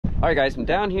All right, guys, I'm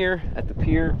down here at the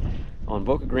pier on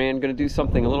Boca Grande. Going to do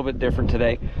something a little bit different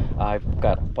today. I've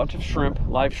got a bunch of shrimp,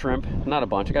 live shrimp. Not a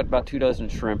bunch, I got about 2 dozen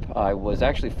shrimp. I was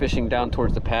actually fishing down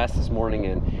towards the pass this morning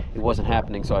and it wasn't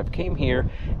happening, so I came here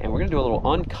and we're going to do a little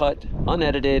uncut,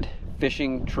 unedited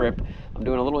fishing trip. I'm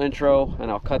doing a little intro and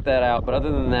I'll cut that out, but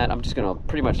other than that, I'm just going to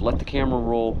pretty much let the camera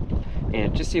roll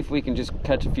and just see if we can just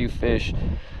catch a few fish.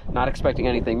 Not expecting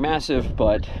anything massive,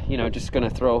 but you know, just gonna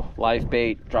throw live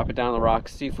bait, drop it down on the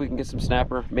rocks, see if we can get some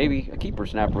snapper. Maybe a keeper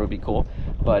snapper would be cool.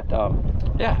 But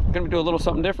yeah, I'm gonna do a little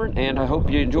something different, and I hope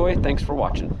you enjoy. Thanks for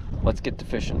watching. Let's get to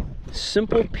fishing.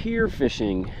 Simple pier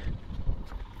fishing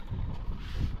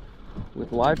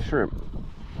with live shrimp.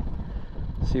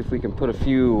 See if we can put a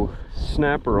few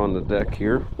snapper on the deck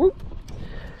here. Whoop.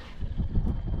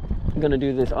 I'm gonna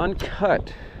do this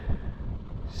uncut.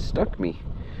 Stuck me.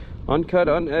 Uncut,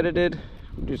 unedited.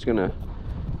 I'm just gonna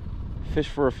fish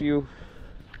for a few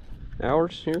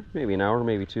hours here, maybe an hour,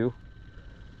 maybe two.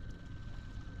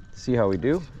 See how we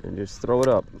do, and just throw it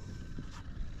up.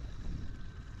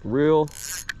 Real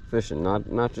fishing,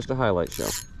 not just a highlight show.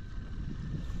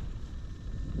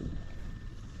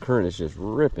 Current is just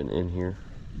ripping in here.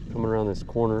 Coming around this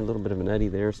corner, a little bit of an eddy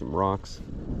there, some rocks.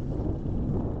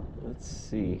 Let's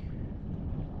see.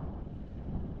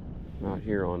 I'm out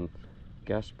here on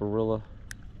Gasparilla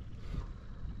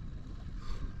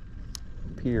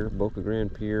Pier, Boca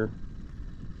Grande Pier.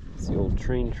 It's the old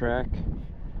train track.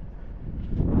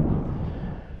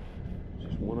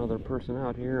 Just one other person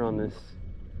out here on this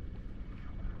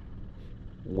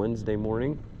Wednesday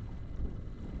morning.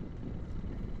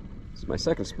 This is my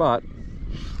second spot.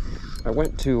 I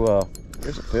went to,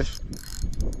 there's a fish.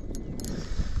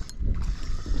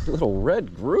 Little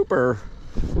red grouper.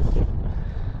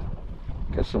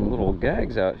 Got some little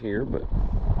gags out here, but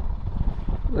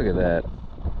look at that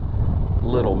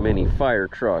little mini fire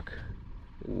truck.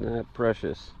 Isn't that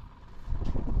precious?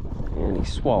 And he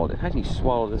swallowed it. How did he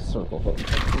swallow this circle hook?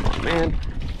 Come on, man.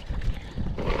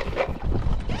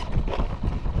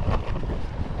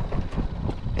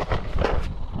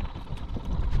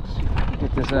 Let's see if I can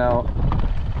get this out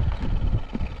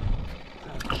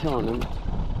without killing him.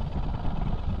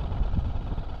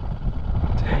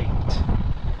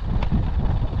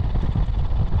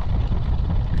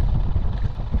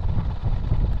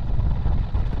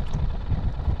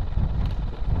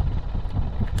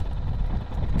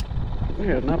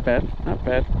 Yeah, not bad, not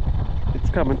bad. It's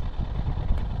coming.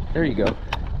 There you go.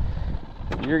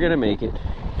 You're gonna make it.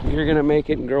 You're gonna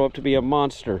make it and grow up to be a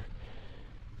monster.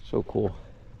 So cool.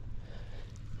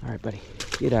 All right, buddy,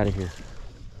 get out of here.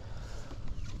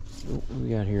 What we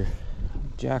got here?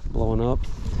 Jack blowing up.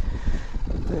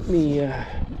 Let me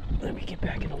get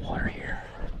back in the water here,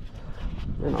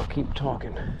 and I'll keep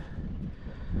talking.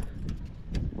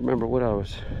 Remember what I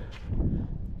was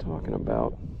talking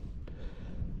about.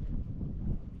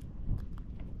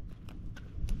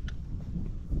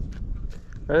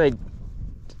 Are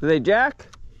they Jack?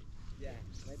 Yeah,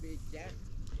 maybe Jack.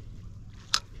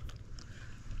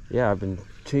 Yeah, I've been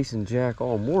chasing Jack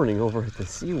all morning over at the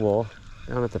seawall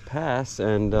down at the pass,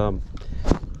 and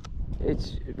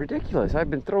it's ridiculous. I've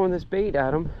been throwing this bait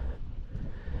at him,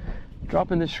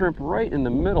 dropping the shrimp right in the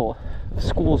middle of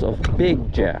schools of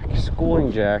big Jack,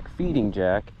 schooling Jack, feeding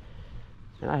Jack,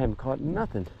 and I haven't caught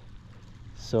nothing.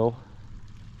 So,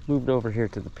 moved over here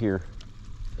to the pier.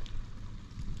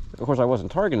 Of course, I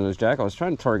wasn't targeting those Jack. I was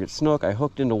trying to target snook. I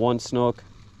hooked into one snook.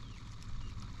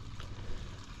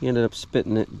 He ended up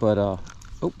spitting it, but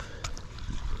oop,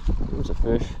 there's a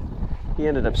fish. He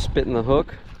ended up spitting the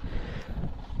hook,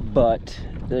 but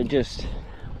they just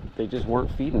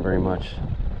weren't feeding very much,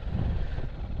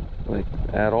 like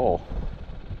at all.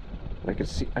 I could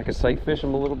sight fish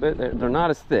them a little bit. They're not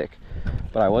as thick,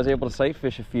 but I was able to sight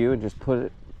fish a few and just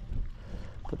put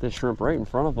this shrimp right in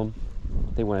front of them.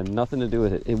 They wanted nothing to do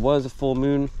with it. It was a full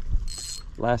moon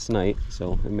last night,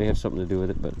 so it may have something to do with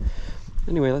it. But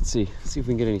anyway, let's see if we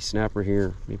can get any snapper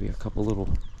here. Maybe a couple little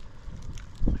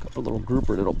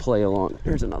grouper that'll play along.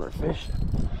 There's another fish.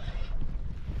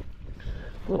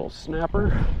 Little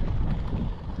snapper.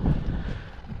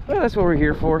 Well, that's what we're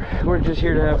here for. We're just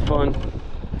here to have fun,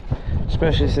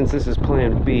 especially since this is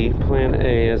plan B. Plan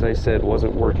A, as I said,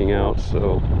 wasn't working out,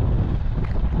 so.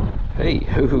 Hey,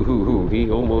 he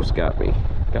almost got me.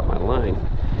 Got my line.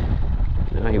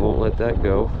 Now he won't let that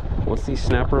go. Once these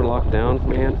snapper lock down,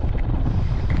 man,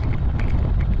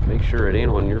 make sure it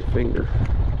ain't on your finger.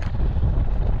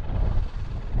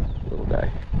 Little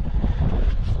guy.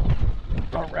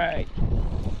 All right.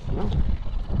 Well,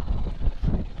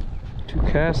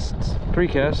 3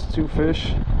 casts, 2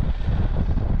 fish.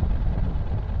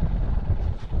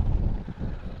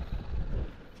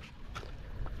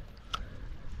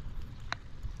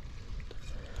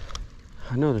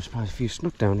 I know there's probably a few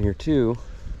snook down here too.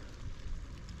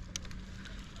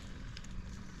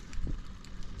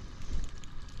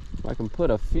 If I can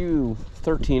put a few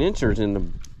 13-inchers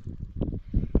in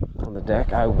on the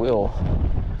deck, I will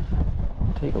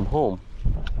take them home.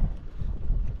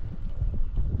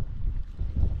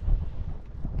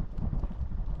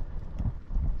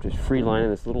 Just free lining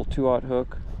this little 2/0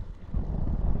 hook.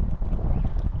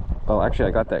 Oh, actually,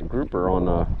 I got that grouper on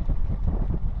a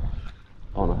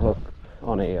hook,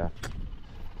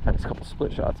 had a couple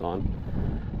split shots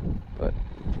on, but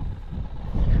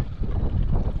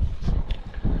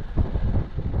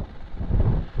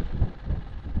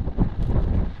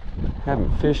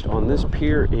haven't fished on this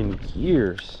pier in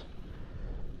years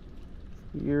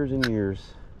and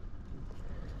years.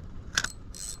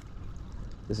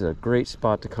 This is a great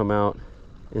spot to come out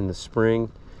in the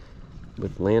spring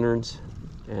with lanterns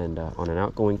and on an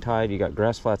outgoing tide. You got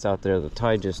grass flats out there. The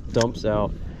tide just dumps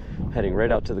out, heading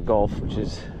right out to the Gulf, which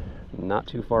is not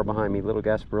too far behind me, Little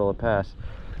Gasparilla Pass.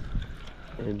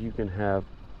 And you can have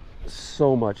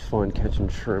so much fun catching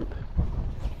shrimp.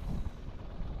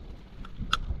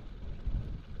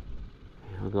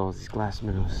 Look at all these glass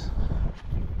minnows.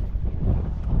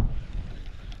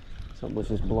 Something was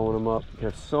just blowing them up. You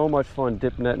have so much fun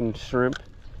dip netting shrimp.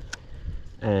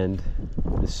 And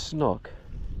the snook,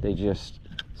 they just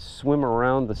swim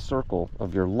around the circle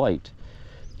of your light.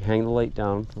 You hang the light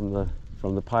down from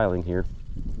the piling here.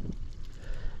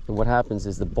 And what happens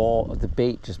is the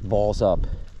bait just balls up.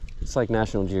 It's like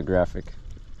National Geographic,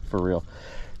 for real.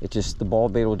 The ball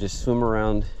bait will just swim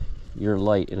around your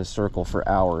light in a circle for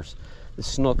hours. The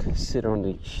snook sit on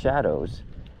the shadows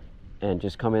and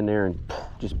just come in there and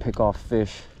just pick off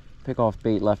fish, pick off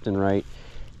bait left and right,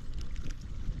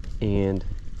 and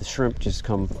the shrimp just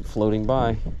come floating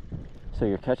by. So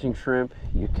you're catching shrimp,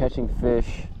 you're catching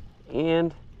fish,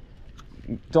 and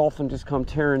dolphin just come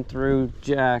tearing through,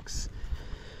 jacks,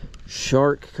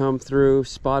 shark come through,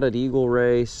 spotted eagle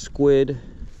ray, squid.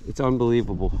 It's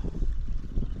unbelievable,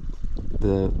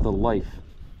 the life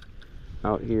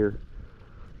out here.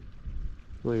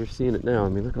 Well, you're seeing it now. I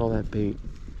mean, look at all that bait.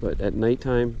 But at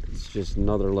nighttime, it's just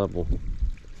another level.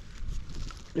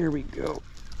 There we go.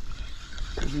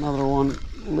 There's another one,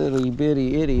 little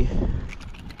bitty itty.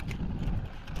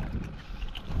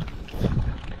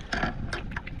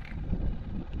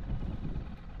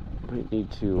 Might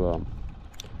need to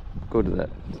go to that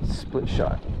split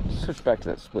shot. Switch back to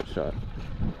that split shot.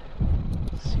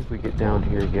 Let's see if we get down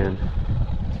here again,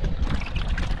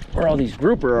 where all these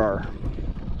grouper are.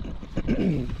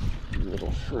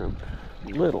 Little shrimp.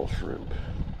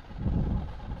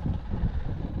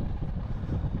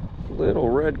 Little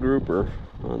red grouper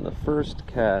on the first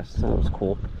cast. That was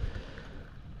cool.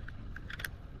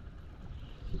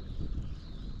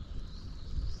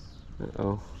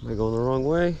 Uh-oh, am I going the wrong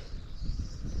way?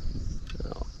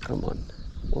 Oh, come on.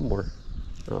 One more.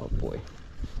 Oh boy.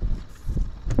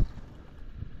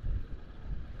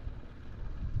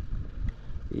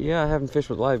 Yeah, I haven't fished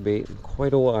with live bait in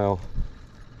quite a while.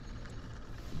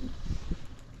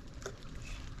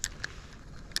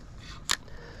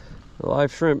 The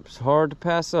live shrimp's hard to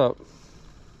pass up.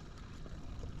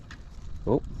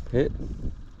 Oh, hit.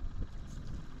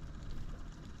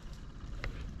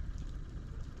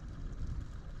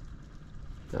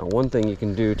 Now, one thing you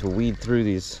can do to weed through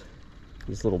these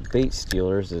little bait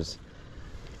stealers is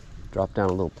drop down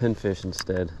a little pinfish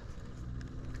instead.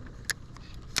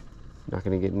 Not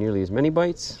going to get nearly as many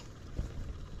bites,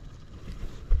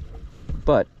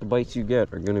 but the bites you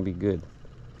get are going to be good.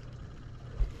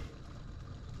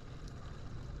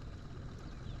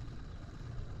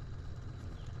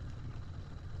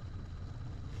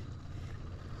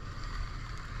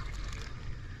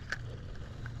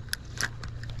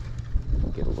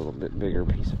 Get a little bit bigger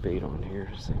piece of bait on here.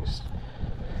 This thing's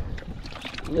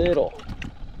little.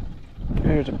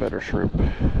 There's a better shrimp.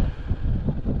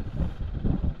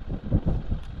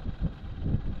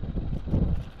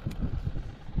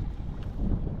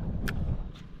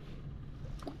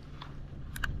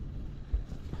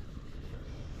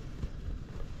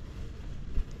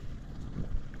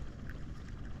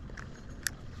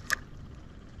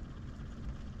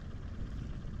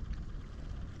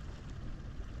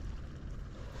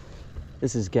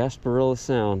 This is Gasparilla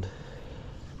Sound.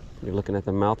 You're looking at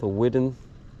the mouth of Whidden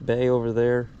Bay over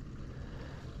there.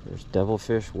 There's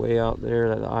devilfish way out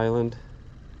there at the island.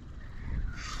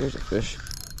 There's a fish.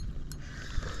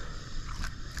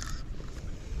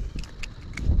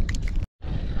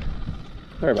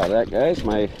 Sorry about that, guys.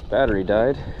 My battery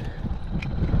died.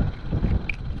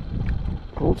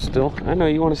 Hold still. I know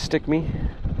you want to stick me,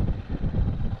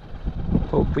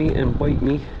 poke me, and bite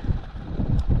me.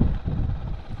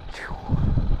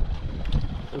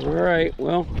 All right,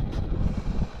 well,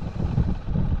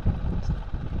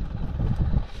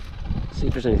 let's see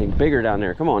if there's anything bigger down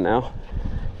there. Come on now.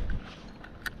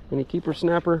 Any keeper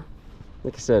snapper?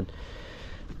 Like I said,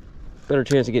 better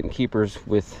chance of getting keepers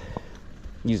with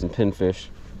using pinfish.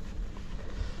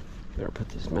 Better put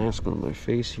this mask on my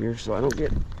face here so I don't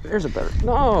get, there's a better,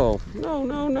 no.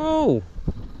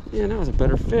 Yeah, that was a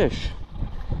better fish.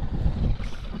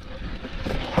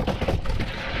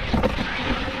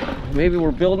 Maybe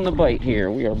we're building a bite here.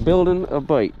 We are building a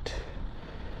bite,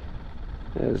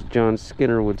 as John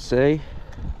Skinner would say.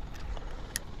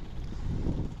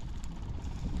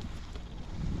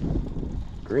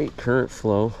 Great current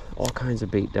flow, all kinds of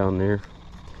bait down there.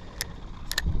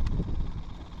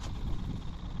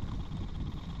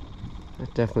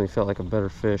 That definitely felt like a better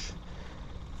fish.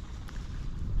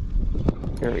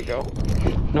 There we go.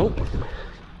 Nope.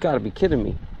 Gotta be kidding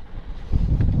me.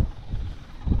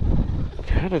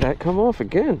 How did that come off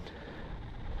again?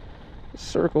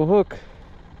 Circle hook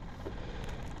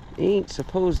ain't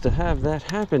supposed to have that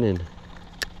happening.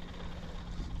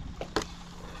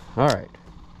 All right.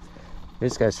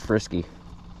 This guy's frisky.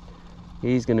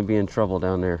 He's gonna be in trouble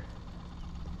down there.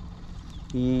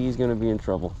 He's gonna be in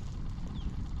trouble.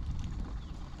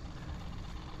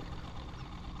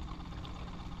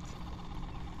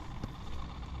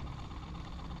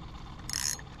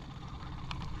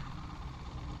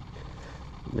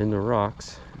 In the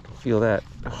rocks, I can feel that.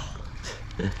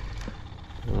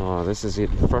 Oh, this is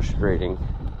getting frustrating.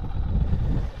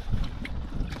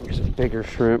 Here's a bigger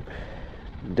shrimp,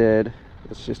 dead.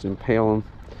 Let's just impale him.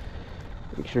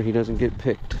 Make sure he doesn't get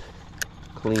picked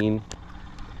clean.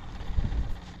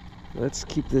 Let's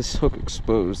keep this hook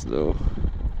exposed though.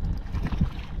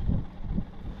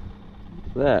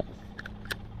 That.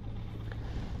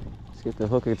 Let's get the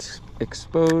hook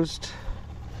exposed.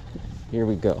 Here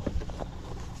we go.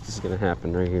 This is gonna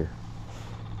happen right here.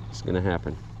 It's gonna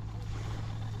happen.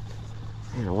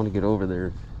 Man, I want to get over there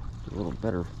in a little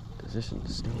better position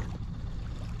to stand.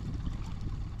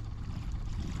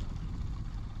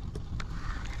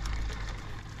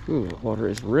 Ooh, the water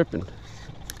is ripping.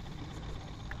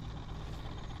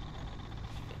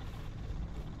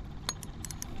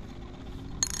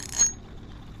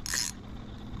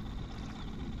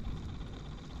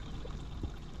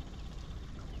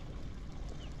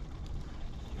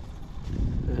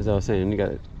 As I was saying, you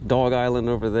got Dog Island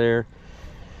over there,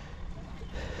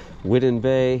 Whidden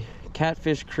Bay,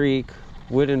 Catfish Creek,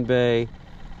 Whidden Bay,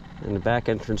 and the back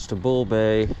entrance to Bull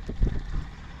Bay.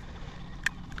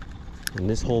 And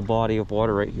this whole body of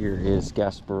water right here is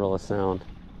Gasparilla Sound.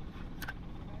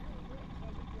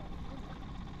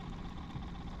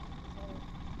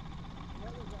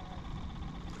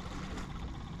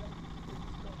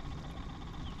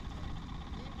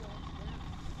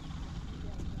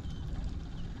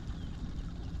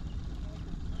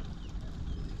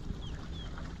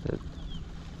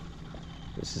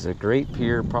 This is a great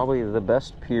pier, probably the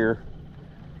best pier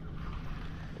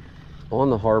on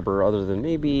the harbor other than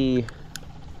maybe,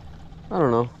 I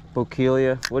don't know,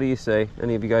 Bokelia. What do you say?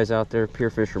 Any of you guys out there, pier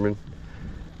fishermen?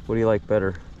 What do you like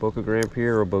better, Boca Grande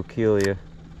Pier or Bokelia?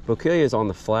 Bokelia is on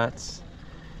the flats.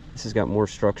 This has got more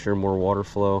structure, more water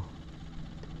flow.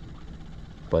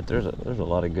 But there's a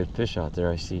lot of good fish out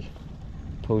there I see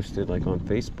posted like on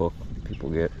Facebook people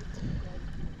get.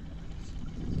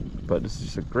 But this is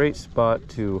just a great spot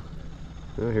to,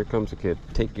 oh, here comes a kid.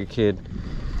 Take your kid,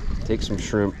 take some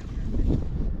shrimp,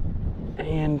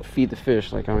 and feed the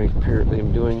fish like I apparently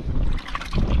am doing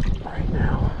right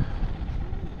now.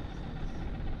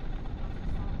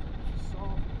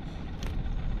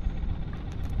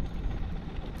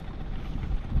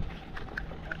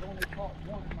 I've only caught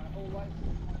one in my whole life.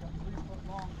 They're about 3 foot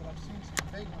long, but I've seen some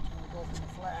big ones when we go from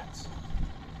the flats.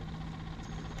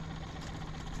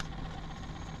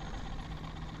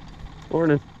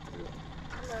 Morning.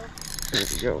 Hello. There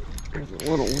we go. There's a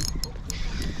little one.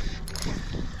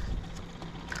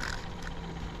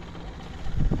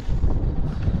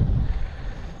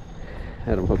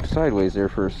 Had him hooked sideways there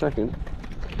for a second.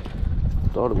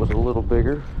 Thought it was a little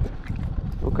bigger.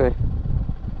 Okay.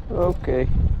 Okay.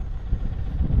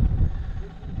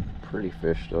 Pretty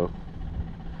fish though.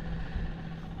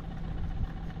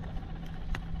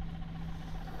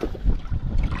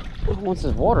 Once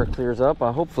this water clears up,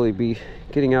 I'll hopefully be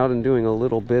getting out and doing a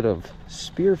little bit of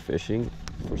spear fishing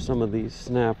for some of these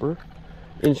snapper.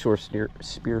 Inshore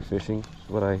spear fishing is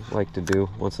what I like to do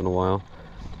once in a while.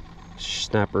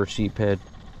 Snapper, sheephead,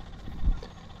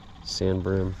 sand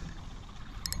brim.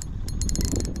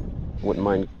 Wouldn't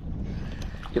mind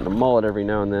getting a mullet every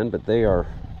now and then, but they are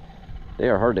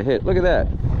hard to hit. Look at that.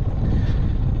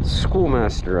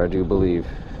 Schoolmaster, I do believe.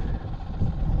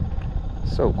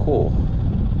 So cool.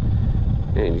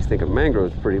 And you think a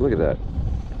mangrove's pretty. Look at that.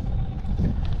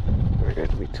 All right, guys,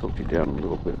 let me tilt you down a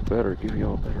little bit better, give you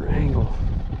all a better angle.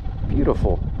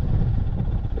 Beautiful.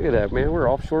 Look at that, man.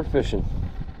 We're offshore fishing.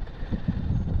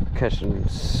 Catching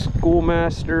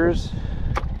schoolmasters,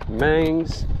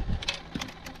 mangs,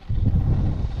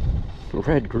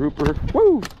 red grouper.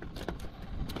 Woo!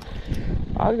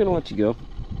 I'm gonna let you go.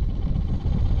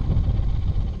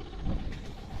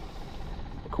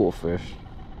 Cool fish.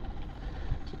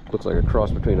 Looks like a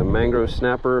cross between a mangrove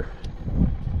snapper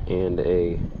and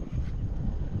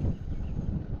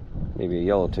maybe a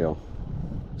yellowtail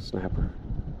snapper.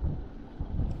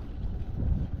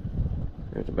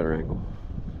 There's a better angle.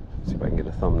 Let's see if I can get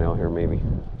a thumbnail here, maybe.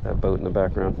 That boat in the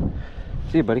background.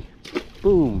 See you, buddy.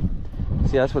 Boom.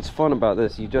 See, that's what's fun about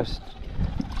this. You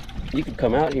could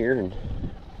come out here and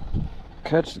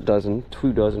catch a dozen,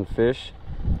 2 dozen fish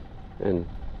and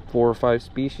 4 or 5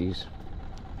 species.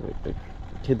 Like the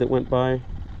kid that went by,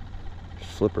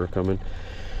 flipper coming.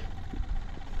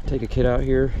 Take a kid out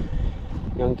here,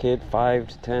 young kid, 5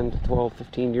 to 10 to 12,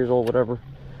 15 years old, whatever,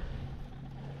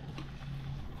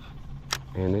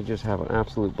 and they just have an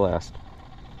absolute blast.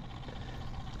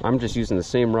 I'm just using the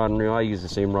same rod and reel. I use the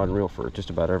same rod and reel for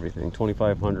just about everything.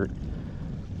 2500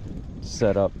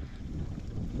 setup.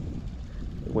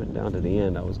 Went down to the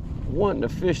end. I was wanting to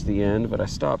fish the end, but I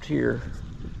stopped here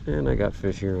and I got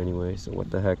fish here anyway, so what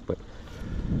the heck. But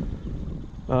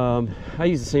I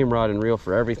use the same rod and reel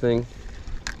for everything.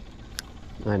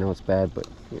 I know it's bad, but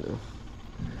you know,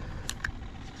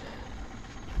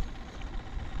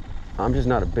 I'm just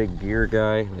not a big gear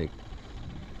guy. Like,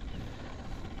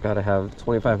 gotta have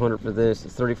 2500 for this,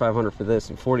 3500 for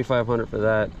this, and 4500 for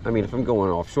that. I mean, if I'm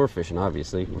going offshore fishing,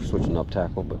 obviously we're switching up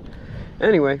tackle, but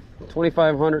anyway,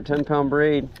 2500 10-pound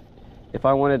braid. If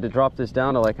I wanted to drop this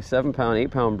down to like a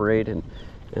 7-pound 8-pound braid and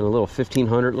a little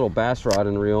 1500 little bass rod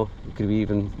and reel, it could be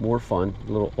even more fun.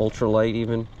 A little ultralight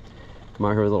even. Come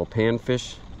out here with a little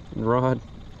panfish rod.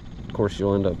 Of course,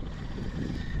 you'll end up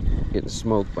getting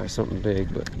smoked by something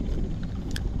big, but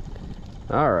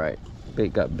all right.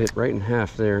 Bait got bit right in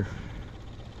half there.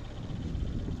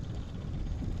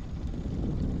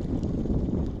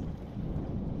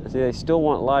 See, they still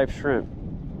want live shrimp.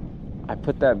 I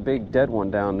put that big dead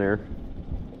one down there,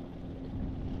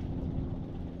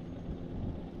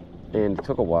 and it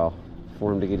took a while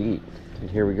for him to get eat. And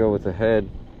here we go with the head.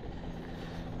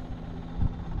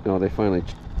 No, they finally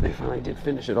did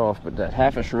finish it off, but that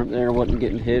half a shrimp there wasn't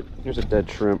getting hit. Here's a dead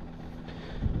shrimp.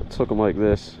 Let's hook them like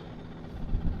this.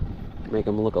 Make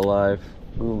them look alive.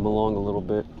 Move them along a little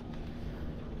bit.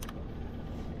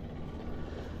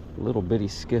 Little bitty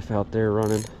skiff out there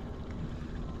running.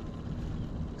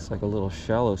 Looks like a little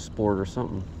shallow sport or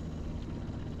something.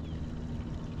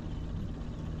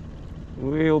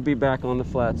 We'll be back on the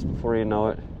flats before you know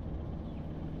it.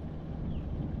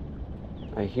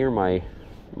 I hear my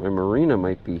marina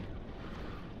might be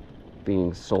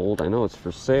being sold. I know it's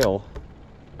for sale.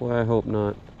 Boy, I hope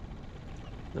not.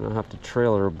 Then I'll have to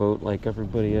trailer a boat like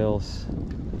everybody else.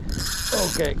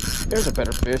 Okay, there's a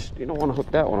better fish. You don't want to hook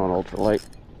that one on ultralight.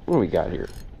 What do we got here?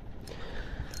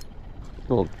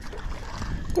 What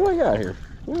do I got here?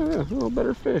 Yeah, a little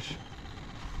better fish.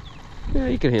 Yeah,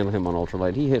 you could handle him on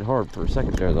ultralight. He hit hard for a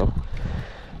second there, though.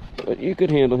 But you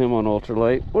could handle him on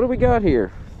ultralight. What do we got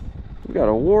here? We got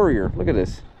a warrior. Look at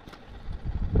this.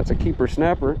 That's a keeper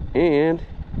snapper, and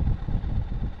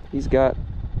he's got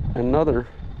another.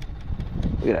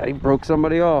 Look at that, he broke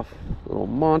somebody off. Little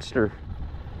monster.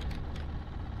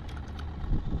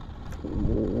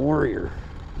 Warrior.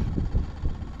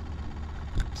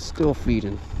 Still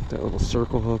feeding. That little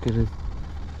circle hook in it.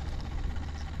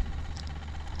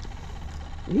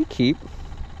 He keep.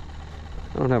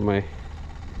 I don't have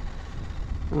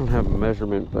a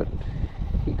measurement, but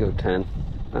he go 10.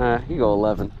 He go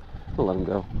 11. I'll let him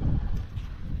go.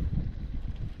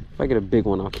 If I get a big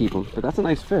one, I'll keep him. But that's a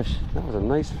nice fish. That was a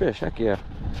nice fish. Heck yeah.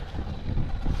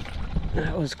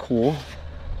 That was cool.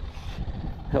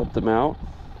 Helped him out.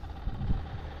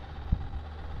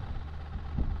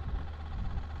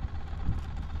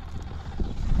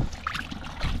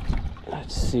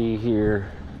 Let's see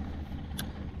here.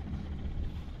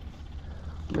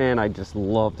 Man, I just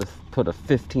love to put a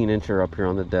 15-incher up here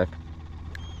on the deck.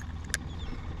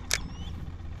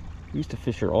 We used to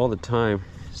fish here all the time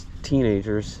as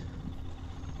teenagers.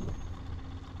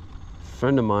 A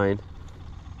friend of mine,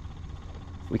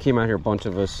 we came out here, a bunch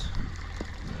of us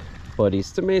buddies.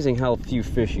 It's amazing how few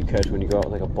fish you catch when you go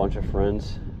out with like a bunch of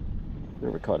friends.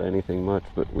 Never caught anything much,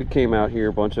 but we came out here,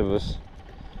 a bunch of us.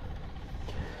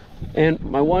 And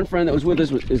my one friend that was with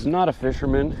us is not a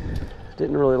fisherman.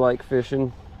 Didn't really like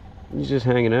fishing. He's just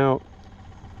hanging out.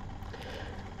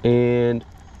 And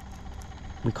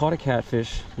we caught a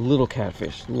catfish, little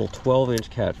 12-inch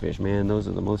catfish. Man, those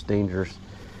are the most dangerous.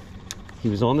 He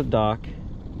was on the dock,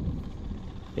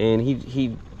 and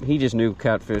he just knew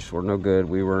catfish were no good.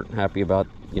 We weren't happy about,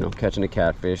 you know, catching a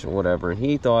catfish or whatever, and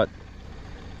he thought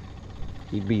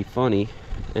he'd be funny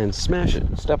and smash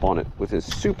it, step on it with his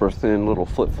super thin little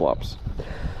flip-flops.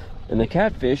 And the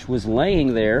catfish was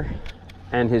laying there,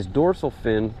 and his dorsal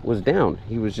fin was down.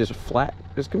 He was just flat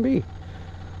as can be.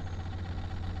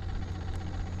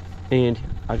 And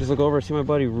I just look over, I see my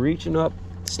buddy reaching up,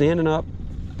 standing up,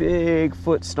 big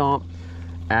foot stomp.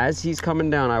 As he's coming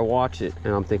down, I watch it,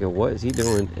 and I'm thinking, what is he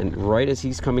doing? And right as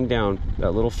he's coming down,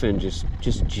 that little fin just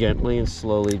gently and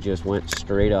slowly just went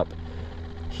straight up.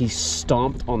 He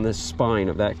stomped on the spine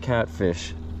of that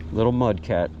catfish, little mud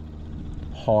cat,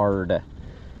 hard.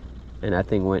 And that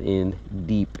thing went in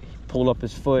deep. He pulled up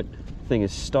his foot, thing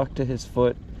is stuck to his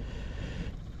foot.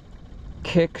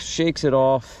 Kick, shakes it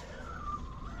off.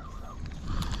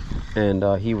 And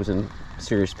he was in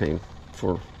serious pain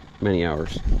for many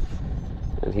hours.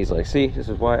 And he's like, see, this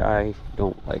is why I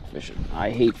don't like fishing. I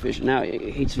hate fishing. Now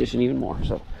he hates fishing even more.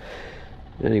 So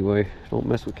anyway, don't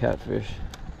mess with catfish.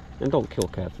 And don't kill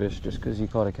catfish just because you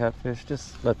caught a catfish.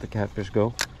 Just let the catfish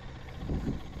go.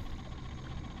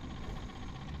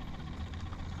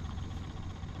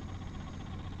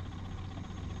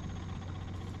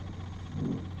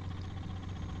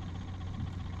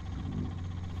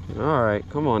 All right,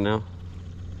 come on now.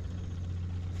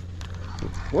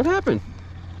 What happened?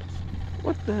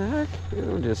 What the heck?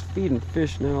 I'm just feeding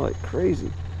fish now like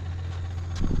crazy.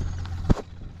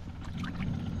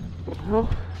 Well,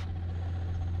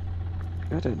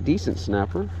 got a decent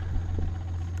snapper.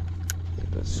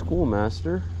 Got a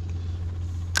schoolmaster.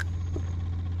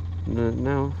 And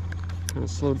now, kind of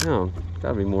slowed down.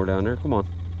 Gotta be more down there. Come on.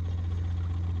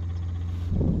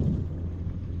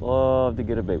 Love to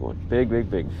get a big one. Big, big,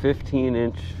 big.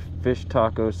 15-inch fish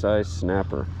taco size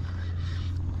snapper.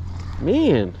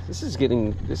 Man, this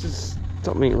is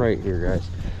something ain't right here, guys.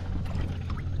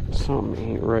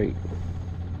 Something ain't right.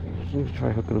 Let me try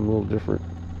hooking them a little different.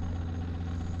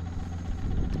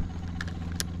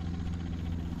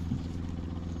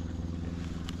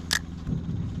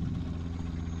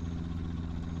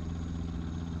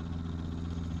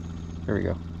 There we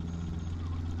go.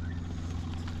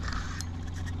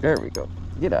 There we go.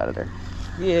 Get out of there.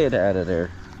 Get out of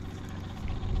there.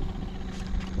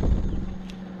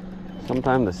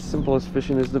 Sometimes the simplest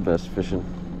fishing is the best fishing.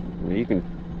 I mean, you can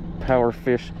power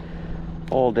fish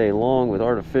all day long with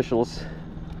artificials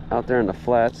out there in the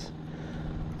flats,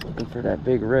 looking for that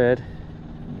big red,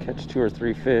 catch 2 or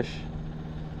 3 fish.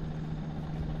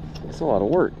 It's a lot of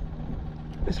work.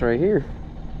 This right here,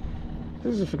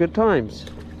 this is for good times.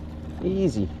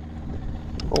 Easy.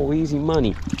 Oh, easy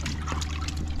money.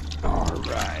 All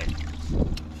right.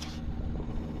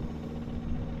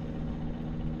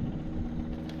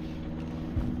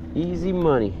 Easy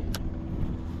money.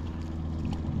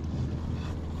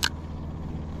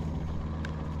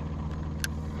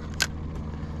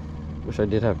 Wish I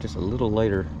did have just a little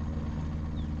lighter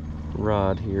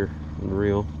rod here and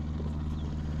reel.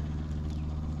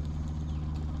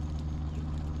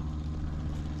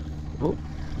 Oh,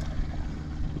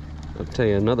 I'll tell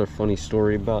you another funny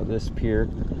story about this pier.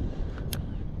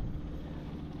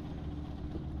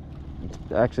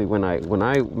 Actually, when I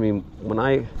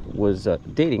was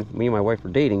dating, me and my wife were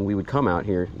dating, we would come out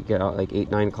here. You get out like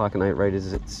 8, 9 o'clock at night, right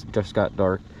as it's just got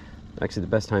dark. Actually, the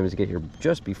best time is to get here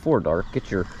just before dark. Get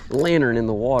your lantern in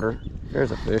the water.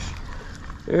 There's a fish.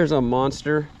 There's a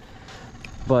monster.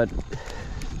 But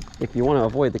if you want to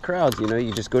avoid the crowds, you know,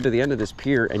 you just go to the end of this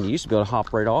pier, and you used to be able to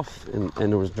hop right off, and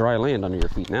there was dry land under your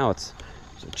feet. Now it's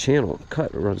a channel,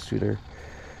 cut that runs through there.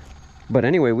 But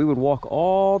anyway, we would walk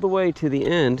all the way to the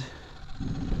end.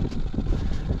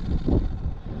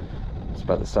 It's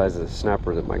about the size of the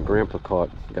snapper that my grandpa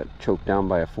caught. Got choked down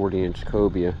by a 40-inch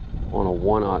cobia on a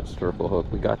 1/0 circle hook.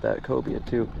 We got that cobia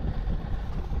too.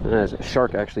 And as a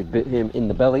shark actually bit him in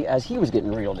the belly as he was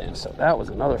getting reeled in. So that was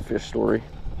another fish story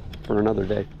for another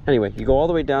day. Anyway, you go all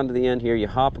the way down to the end here, you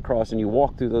hop across and you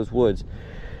walk through those woods.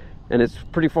 And it's a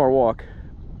pretty far walk.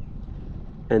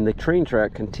 And the train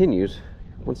track continues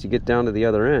once you get down to the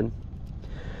other end.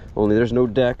 Only there's no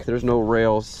deck, there's no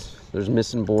rails, there's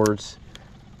missing boards,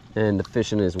 and the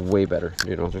fishing is way better.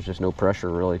 You know, there's just no pressure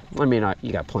really. I mean,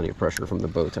 you got plenty of pressure from the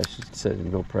boats. I should say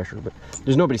no pressure, but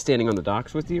there's nobody standing on the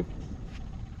docks with you.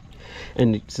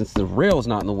 And since the rail's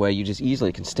not in the way, you just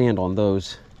easily can stand on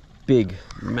those big,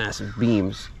 massive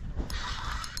beams.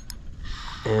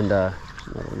 And another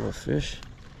little fish.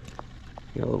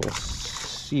 Got a little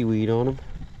seaweed on them.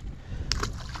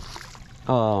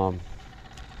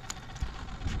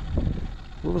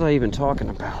 What was I even talking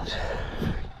about?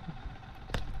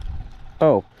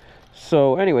 Oh,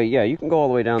 so anyway, yeah, you can go all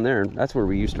the way down there. That's where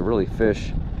we used to really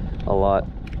fish a lot.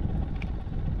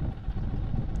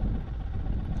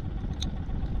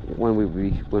 When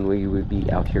we would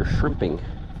be out here shrimping.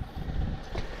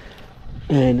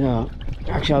 And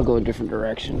actually, I'll go a different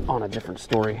direction on a different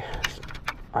story.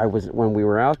 When we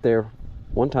were out there,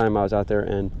 one time I was out there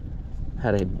and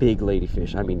had a big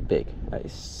ladyfish. I mean big, a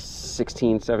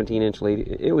 16, 17 inch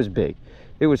lady. It was big.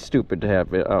 It was stupid to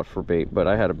have it out for bait, but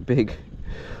I had a big,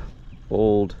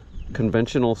 old,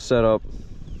 conventional setup,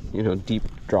 you know, deep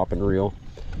dropping reel.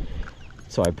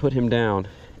 So I put him down,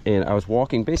 and I was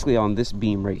walking basically on this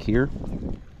beam right here,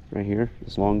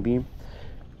 this long beam.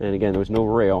 And again, there was no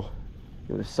rail.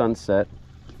 It was sunset.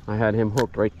 I had him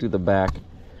hooked right through the back.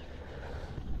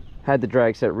 Had the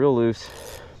drag set real loose.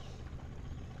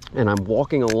 And I'm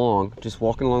walking along, just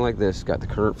walking along like this. Got the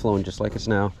current flowing just like it's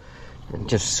now. And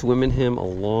just swimming him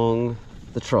along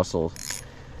the trestle.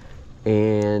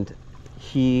 And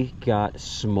he got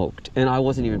smoked. And I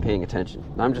wasn't even paying attention.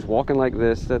 I'm just walking like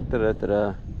this.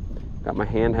 Got my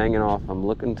hand hanging off. I'm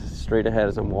looking straight ahead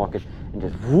as I'm walking. And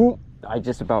just whoop, I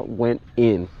just about went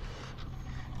in.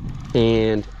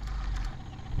 And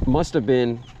must have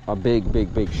been a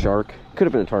big shark. Could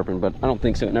have been a tarpon, but I don't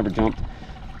think so. It never jumped.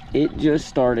 It just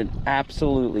started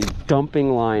absolutely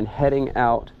dumping line, heading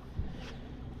out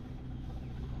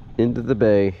into the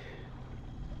bay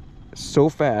so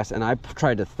fast. And I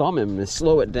tried to thumb him and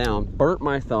slow it down, burnt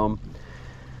my thumb.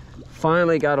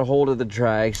 Finally got a hold of the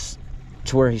drags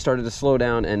to where he started to slow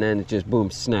down, and then it just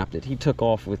boom, snapped it. He took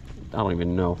off with, I don't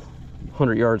even know,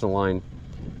 100 yards of line.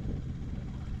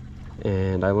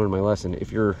 And I learned my lesson.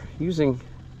 If you're using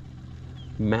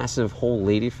massive whole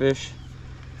ladyfish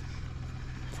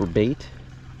for bait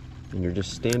and you're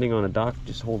just standing on a dock,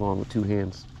 just hold on with 2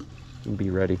 hands and be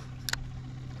ready.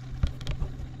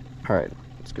 All right,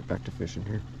 let's get back to fishing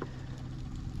here.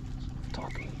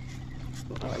 Talking.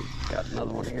 I got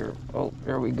another one here. Oh,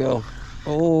 there we go.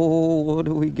 Oh, what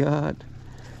do we got?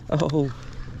 Oh,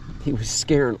 he was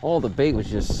scaring. All the bait was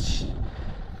just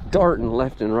darting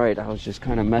left and right. I was just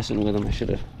kind of messing with him. I should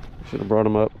have brought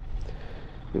him up.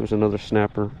 It was another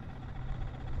snapper.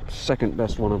 Second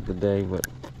best one of the day, but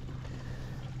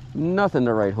nothing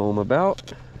to write home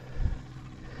about.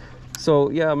 So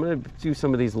yeah, I'm gonna do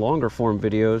some of these longer form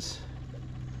videos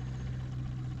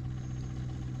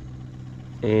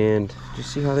and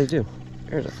just see how they do.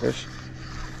 There's a fish.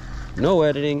 No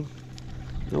editing,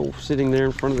 no sitting there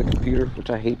in front of the computer, which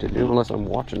I hate to do unless I'm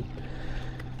watching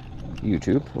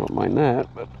YouTube. I don't mind that,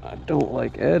 but I don't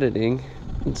like editing.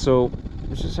 And so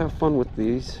let's just have fun with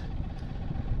these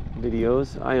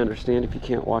videos. I understand if you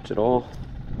can't watch it all,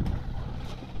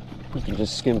 you can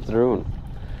just skim through and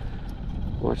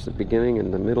watch the beginning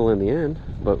and the middle and the end,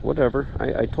 but whatever.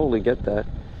 I totally get that.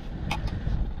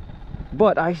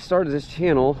 But I started this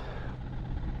channel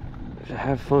to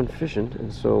have fun fishing,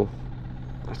 and so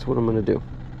that's what I'm gonna do.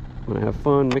 I'm gonna have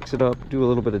fun, mix it up, do a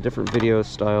little bit of different video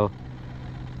style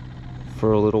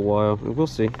for a little while, and we'll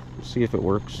see. We'll see if it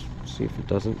works, see if it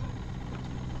doesn't.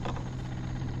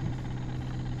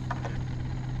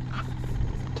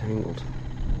 Tangled.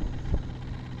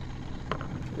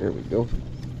 There we go.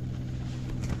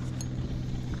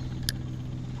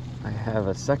 I have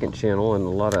a second channel and a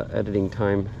lot of editing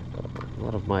time. A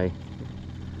lot of my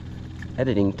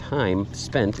editing time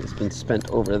spent has been spent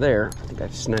over there. I think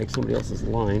I've snagged somebody else's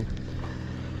line.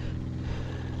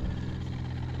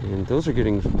 And those are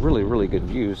getting really, really good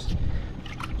views.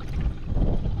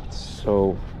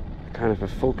 So I kind of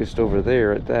have focused over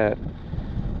there at that.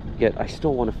 Yet I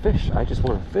still want to fish. I just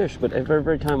want to fish. But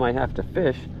every time I have to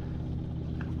fish,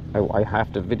 I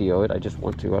have to video it. I just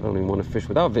want to. I don't even want to fish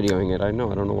without videoing it. I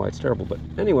don't know why it's terrible. But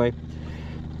anyway,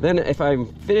 then if I'm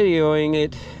videoing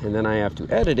it and then I have to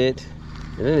edit it,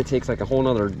 and then it takes like a whole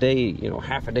nother day, you know,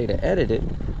 half a day to edit it,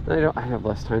 then I have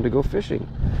less time to go fishing.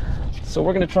 So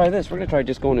we're going to try this. We're going to try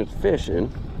just going and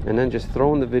fishing and then just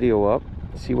throwing the video up,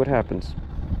 see what happens.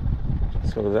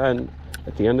 So then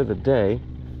at the end of the day,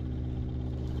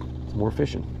 it's more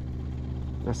fishing.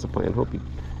 That's the plan. Hope you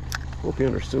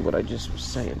understood what I just was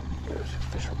saying. There's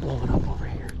fish are blowing up over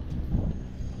here.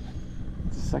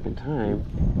 It's the second time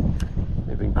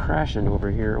they've been crashing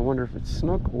over here. I wonder if it's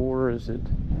snook or is it...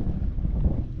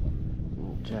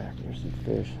 Oh, Jack, there's some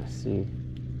fish. I see.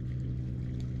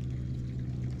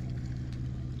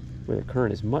 Well, the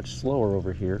current is much slower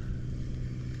over here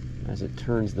as it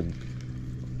turns. It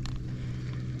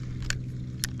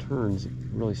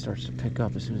really starts to pick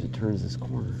up as soon as it turns this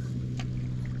corner.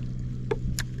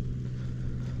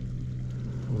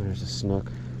 there's a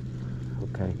snook.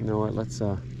 Okay, you know what? Let's,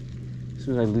 as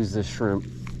soon as I lose this shrimp,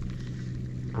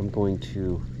 I'm going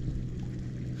to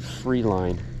free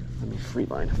line. Let me free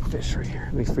line a fish right here.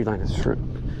 Let me free line a shrimp.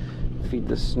 Feed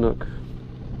this snook.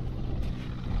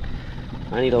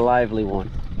 I need a lively one.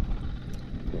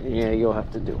 Yeah, you'll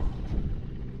have to do.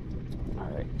 All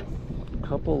right, a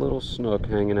couple little snook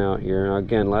hanging out here. Now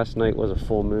again, last night was a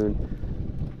full moon,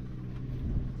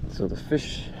 so the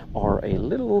fish are a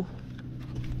little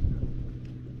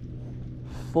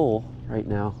full right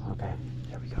now. Okay,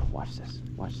 there we go. Watch this.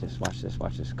 Watch this. Watch this.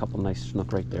 Watch this. A couple nice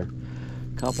snook right there.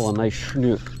 Couple of nice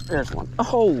snook. There's one.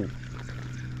 Oh,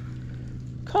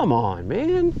 come on,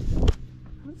 man.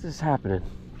 What's this happening?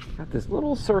 Got this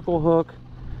little circle hook.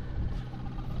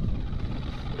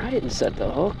 I didn't set the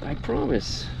hook, I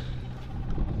promise.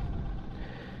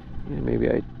 Yeah, maybe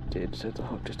I did set the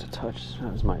hook just a touch.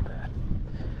 That was my bad.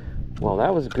 Well,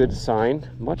 that was a good sign.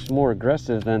 Much more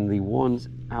aggressive than the ones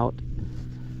out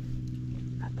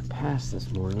at the pass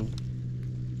this morning.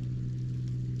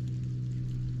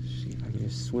 See if I can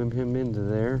just swim him into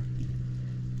there.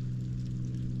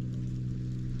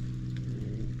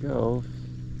 There you go.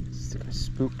 I think I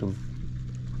spooked him.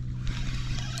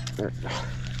 There.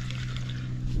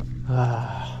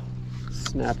 Ah,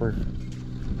 snapper.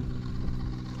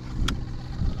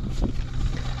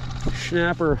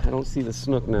 Snapper. I don't see the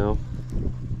snook now.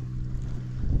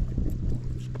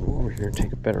 Let's go over here and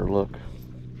take a better look.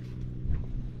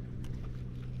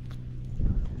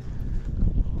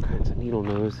 All kinds of needle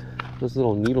nose. Those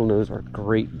little needle nose are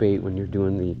great bait when you're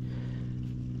doing the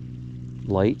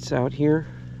lights out here.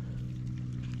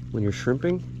 When you're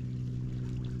shrimping.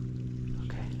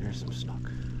 Okay, there's some snook.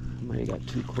 I might have got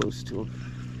too close to him.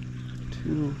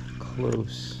 Too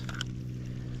close.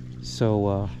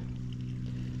 So,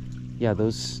 yeah,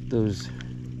 those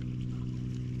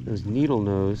needle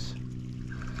nose.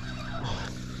 Oh,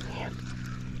 man.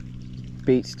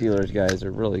 Bait stealers, guys,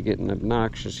 are really getting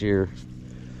obnoxious here.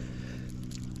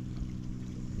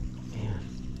 Man,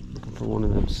 looking for one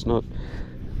of them snook.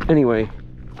 Anyway,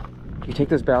 you take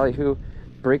this ballyhoo,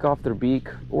 break off their beak,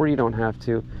 or you don't have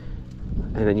to,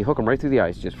 and then you hook them right through the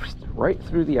eyes, just right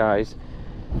through the eyes,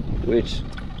 which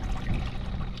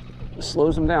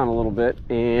slows them down a little bit,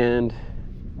 and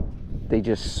they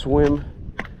just swim.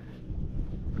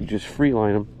 You just free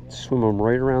line them, swim them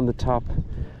right around the top,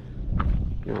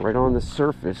 you know, right on the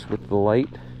surface with the light,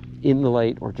 in the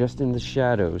light, or just in the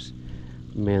shadows.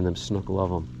 Man, them snook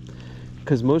love them,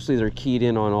 because mostly they're keyed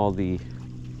in on all the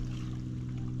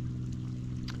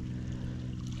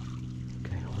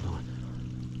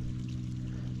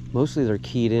mostly they're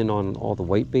keyed in on all the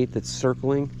white bait that's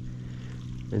circling,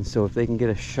 and so if they can get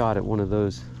a shot at one of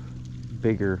those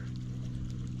bigger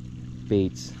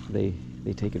baits, they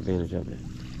take advantage of it.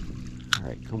 All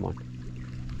right, come on.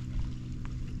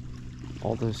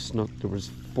 All those snook, there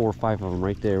was 4 or 5 of them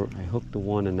right there. I hooked the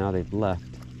one and now they've left.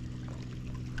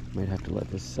 Might have to let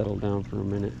this settle down for a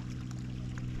minute.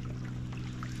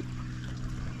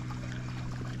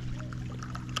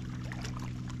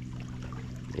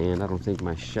 And I don't think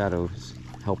my shadow is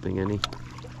helping any.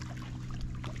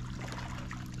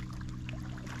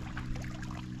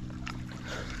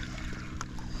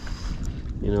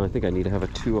 You know, I think I need to have a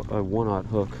 1/0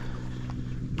 hook.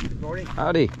 Good morning.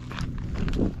 Howdy.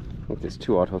 I think this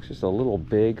 2/0 hook's just a little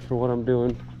big for what I'm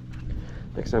doing.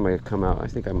 Next time I come out, I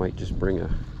think I might just bring a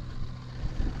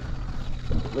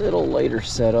little lighter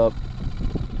setup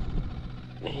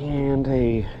and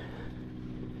a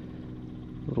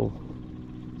little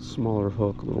smaller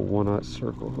hook, a little 1/0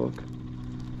 circle hook.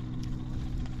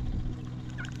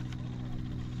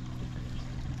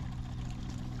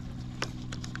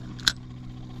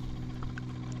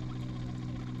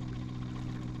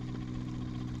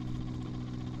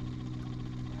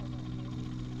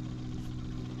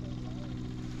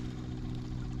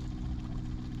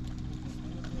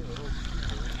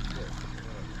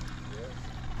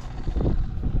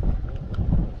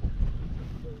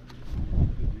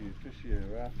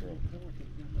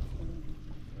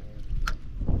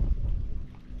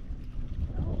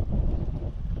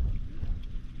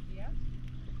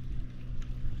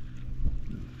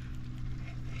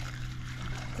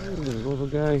 There's a little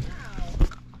guy.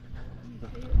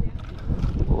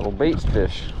 A little bait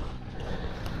fish.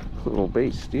 A little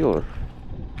bait stealer.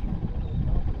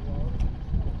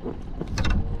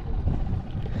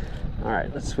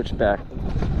 Alright, let's switch back.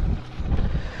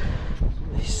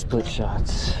 These split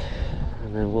shots.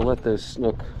 And then we'll let those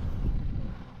snook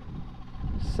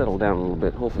settle down a little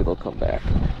bit. Hopefully they'll come back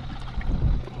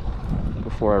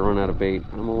before I run out of bait.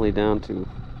 I'm only down to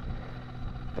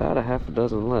about a half a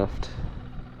dozen left.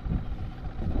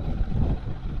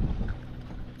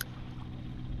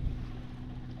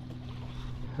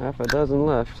 half a dozen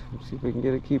left. Let's see if we can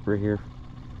get a keeper here.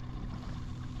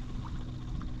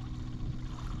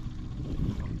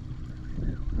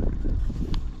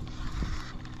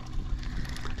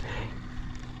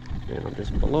 And I'm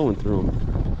just blowing through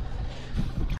them.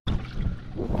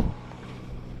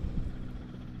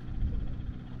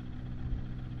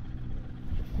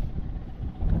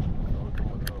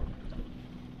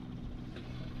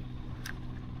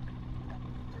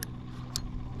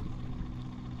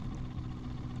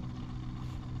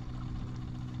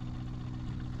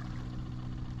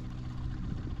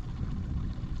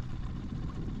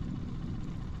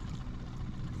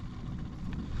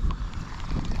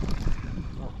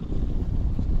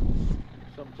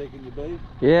 Taking your bait?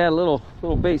 Yeah, little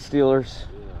bait stealers.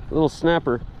 Yeah. Little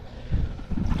snapper.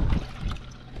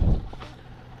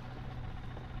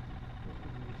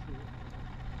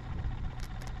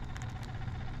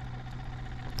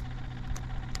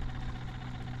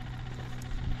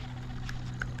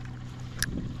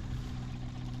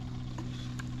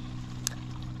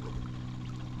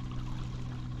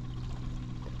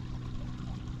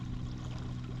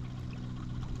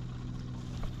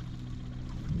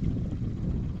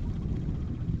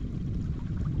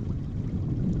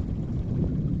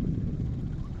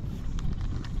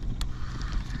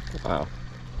 Wow,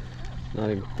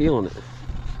 not even feeling it.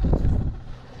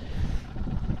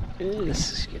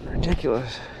 This is getting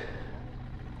ridiculous.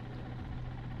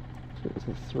 Let's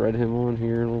thread him on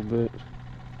here a little bit.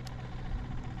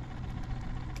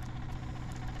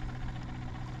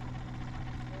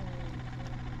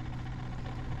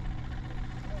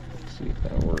 Let's see if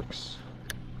that works.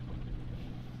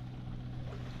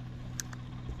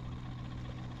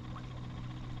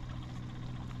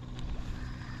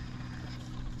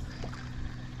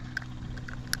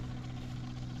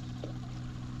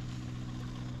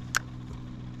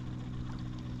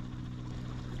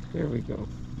 There we go.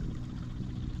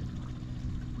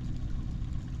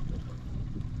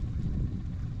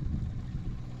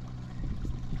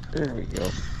 There we go.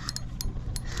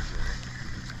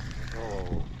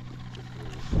 Oh.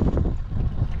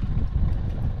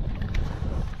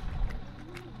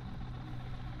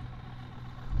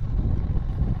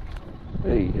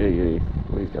 Hey.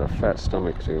 Well, he's got a fat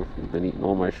stomach too. He's been eating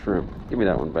all my shrimp. Give me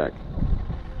that one back.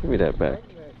 Give me that back.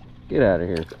 Get out of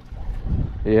here.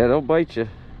 Yeah, they'll bite you.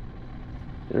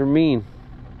 They're mean.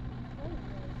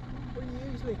 What do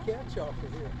you usually catch off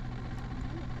of here?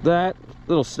 That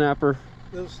little snapper.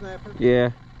 Little snapper?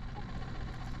 Yeah.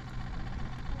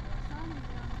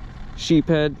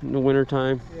 Sheephead in the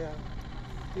wintertime. Yeah.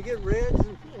 You get reds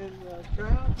and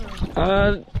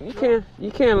trout?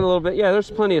 You can a little bit. Yeah,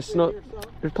 there's plenty of snook.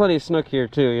 There's plenty of snook here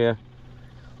too. Yeah.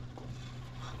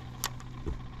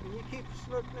 Can you keep a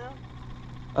snook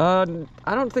now?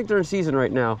 I don't think they're in season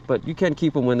right now, but you can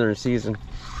keep them when they're in season.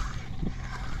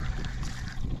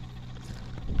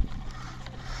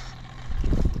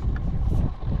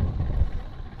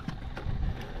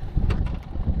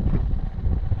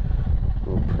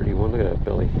 Oh, pretty one. Look at that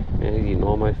belly. Man, he's eating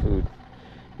all my food.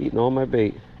 Eating all my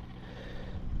bait.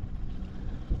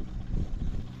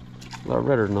 A lot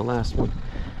redder than the last one.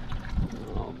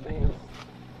 Oh, man.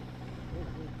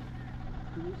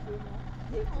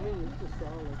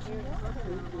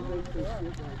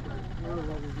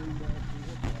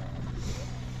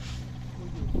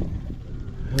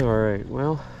 All right,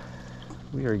 well,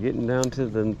 we are getting down to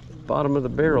the bottom of the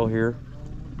barrel here.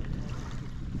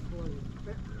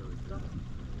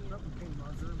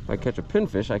 If I catch a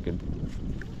pinfish, I could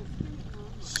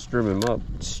strip him up,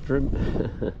 strip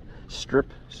him,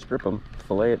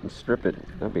 fillet it and strip it.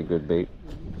 That'd be a good bait.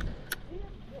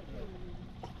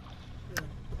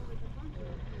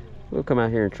 We'll come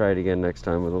out here and try it again next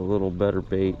time with a little better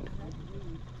bait,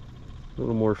 a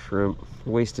little more shrimp.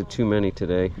 Wasted too many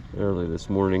today, early this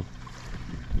morning.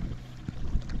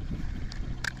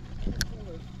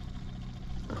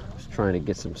 I was trying to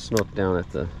get some snook down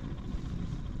at the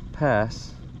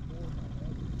pass.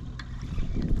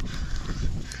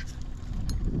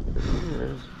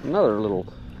 There's another little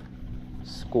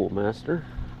schoolmaster.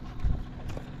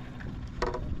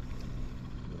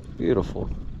 Beautiful.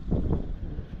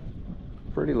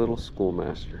 Pretty little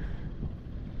schoolmaster.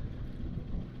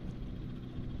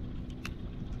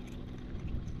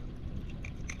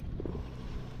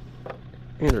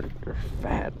 And they're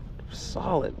fat,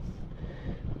 solid.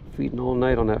 Feeding all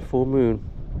night on that full moon.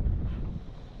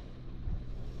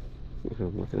 Look at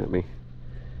him looking at me.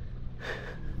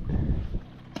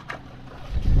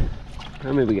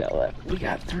 How many we got left? We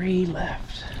got 3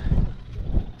 left.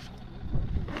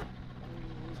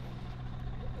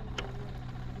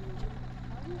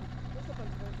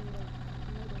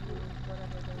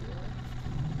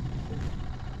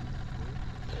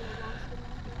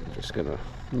 Just gonna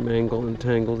mangle and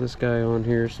tangle this guy on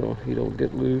here so he don't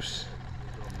get loose.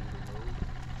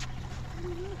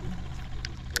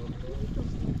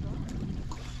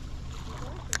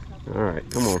 All right,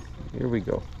 come on, here we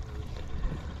go.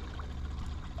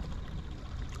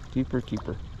 Keeper,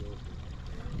 keeper.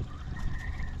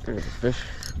 There's a fish.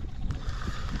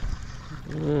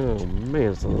 Oh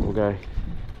man, it's a little guy.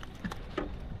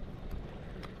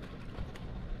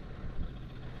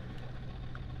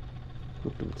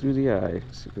 Look him through the eye.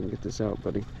 See if we can get this out,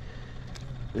 buddy.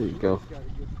 There you go.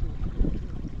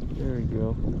 There you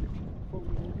go.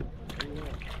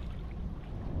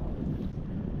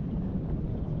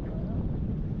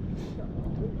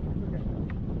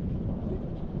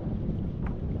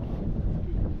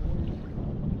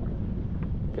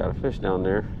 Got a fish down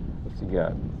there. What's he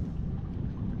got?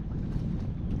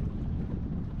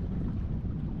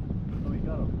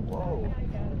 Whoa.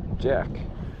 Jack.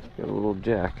 Got a little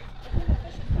jack.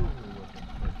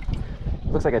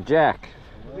 Looks like a jack.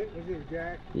 Is it a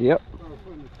jack? Yep.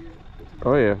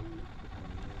 Oh yeah.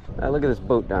 Now look at this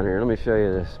boat down here. Let me show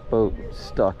you this boat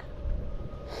stuck.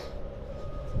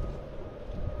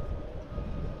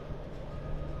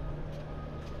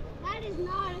 That is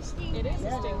not a stingray. It is a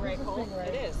stingray, Cole.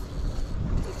 It is.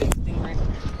 It's a big stingray.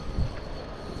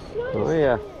 Oh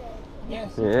yeah.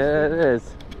 Yes. Yeah, it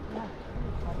is.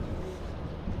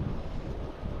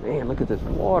 Man, look at this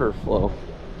water flow.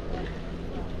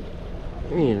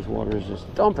 Man, this water is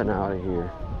just dumping out of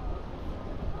here.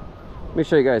 Let me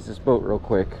show you guys this boat real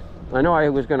quick. I know I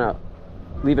was gonna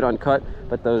leave it uncut,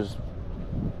 but those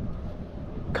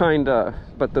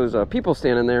people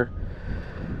standing there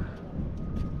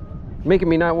making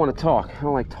me not want to talk. I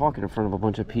don't like talking in front of a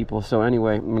bunch of people. So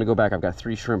anyway, I'm gonna go back. I've got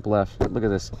 3 shrimp left. Look at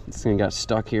this. This thing got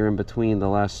stuck here in between the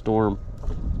last storm.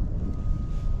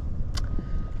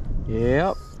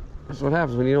 Yep. That's what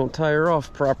happens when you don't tie her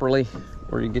off properly,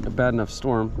 or you get a bad enough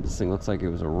storm. This thing looks like it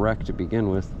was a wreck to begin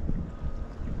with.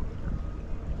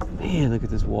 Man, look at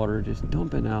this water just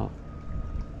dumping out.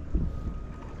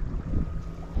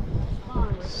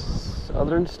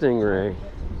 Southern stingray.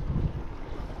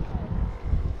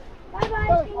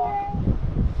 Bye-bye, stingray.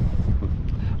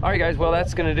 All right, guys, well,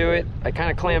 that's gonna do it. I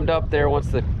kind of clammed up there once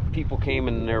the people came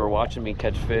and they were watching me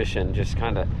catch fish and just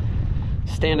kind of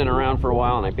standing around for a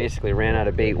while, and I basically ran out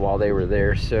of bait while they were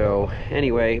there. So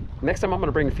anyway, next time I'm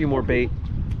gonna bring a few more bait,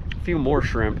 a few more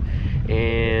shrimp,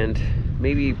 and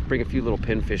maybe bring a few little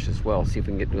pinfish as well, see if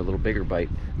we can get into a little bigger bite.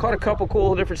 Caught a couple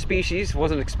cool different species,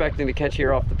 wasn't expecting to catch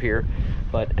here off the pier.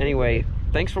 But anyway,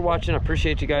 thanks for watching. I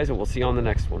appreciate you guys, and we'll see you on the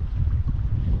next one.